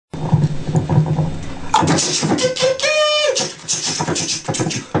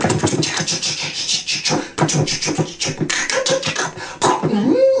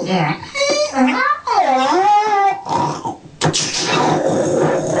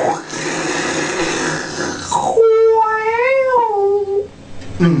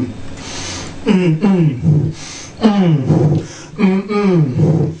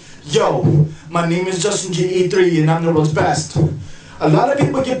Yo, my name is Justin GE3 and I'm the world's best. A lot of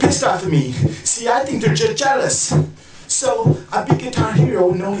people get pissed off at me. See, I think they're just jealous. So, I beat Guitar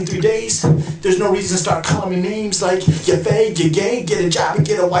Hero in only 3 days. There's no reason to start calling me names like you're fake, you're gay, get a job and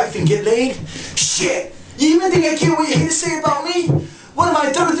get a wife and get laid. Shit! You even think I care what you hate to say about me? What am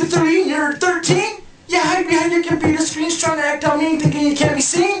I, 33 and you're 13? You hide behind your computer screens trying to act out mean, thinking you can't be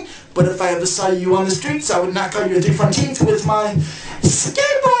seen? But if I ever saw you on the streets, I would knock out your 3 front teeth with my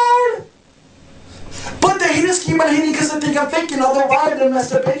skateboard! But the haters keep on hating because they think I'm faking, although I've been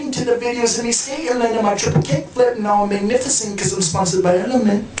masturbating to the videos of me skating, landing my triple kickflip, and now I'm magnificent because I'm sponsored by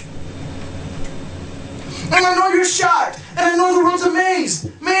Element. And I know you're shocked, and I know the world's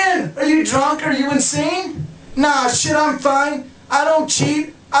amazed. Man, are you drunk? Are you insane? Nah, shit, I'm fine. I don't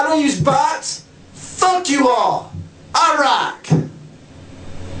cheat. I don't use bots. Fuck you all. I rock.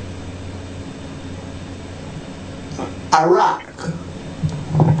 I rock.